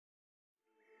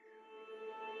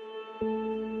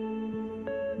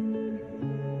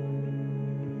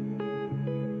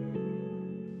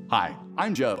Hi,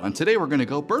 I'm Joe, and today we're going to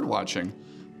go birdwatching.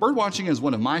 Birdwatching is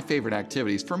one of my favorite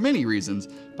activities for many reasons,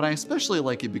 but I especially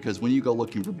like it because when you go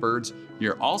looking for birds,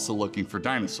 you're also looking for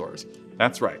dinosaurs.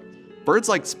 That's right. Birds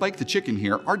like Spike the chicken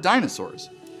here are dinosaurs.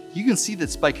 You can see that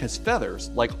Spike has feathers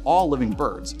like all living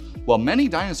birds, while many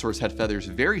dinosaurs had feathers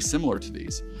very similar to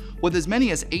these. With as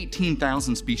many as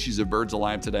 18,000 species of birds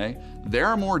alive today, there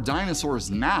are more dinosaurs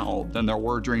now than there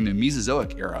were during the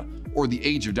Mesozoic era, or the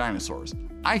age of dinosaurs.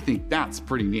 I think that's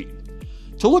pretty neat.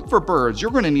 To look for birds,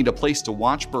 you're going to need a place to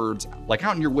watch birds, like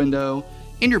out in your window,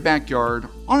 in your backyard,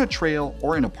 on a trail,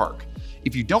 or in a park.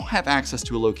 If you don't have access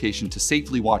to a location to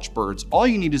safely watch birds, all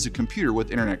you need is a computer with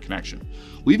internet connection.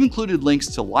 We've included links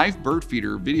to live bird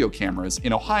feeder video cameras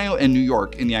in Ohio and New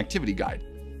York in the activity guide.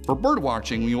 For bird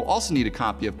watching, we will also need a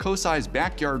copy of COSI's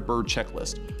backyard bird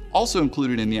checklist, also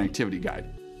included in the activity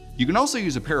guide. You can also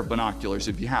use a pair of binoculars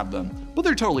if you have them, but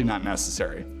they're totally not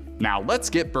necessary. Now let's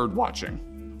get bird watching.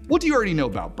 What do you already know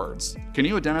about birds? Can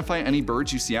you identify any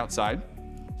birds you see outside?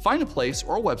 Find a place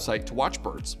or a website to watch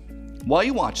birds. While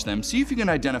you watch them, see if you can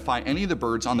identify any of the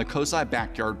birds on the COSI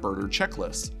backyard birder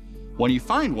checklist. When you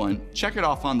find one, check it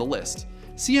off on the list.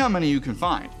 See how many you can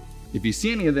find. If you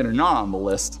see any that are not on the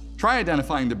list, try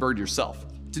identifying the bird yourself.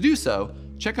 To do so,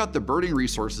 check out the birding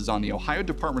resources on the Ohio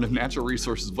Department of Natural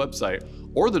Resources website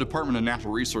or the Department of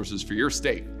Natural Resources for your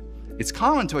state. It's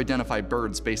common to identify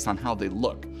birds based on how they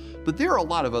look, but there are a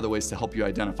lot of other ways to help you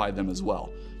identify them as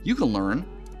well. You can learn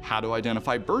how to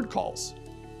identify bird calls,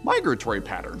 migratory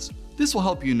patterns. This will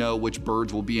help you know which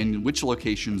birds will be in which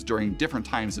locations during different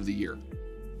times of the year.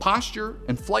 Posture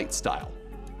and flight style.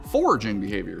 Foraging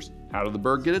behaviors. How does the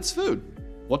bird get its food?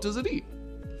 What does it eat?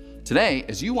 Today,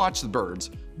 as you watch the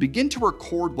birds, begin to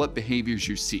record what behaviors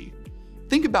you see.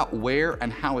 Think about where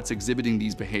and how it's exhibiting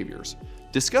these behaviors.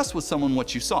 Discuss with someone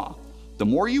what you saw. The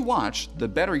more you watch, the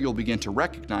better you'll begin to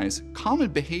recognize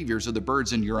common behaviors of the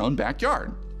birds in your own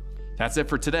backyard. That's it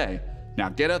for today. Now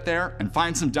get out there and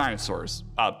find some dinosaurs.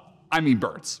 I mean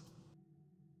birds.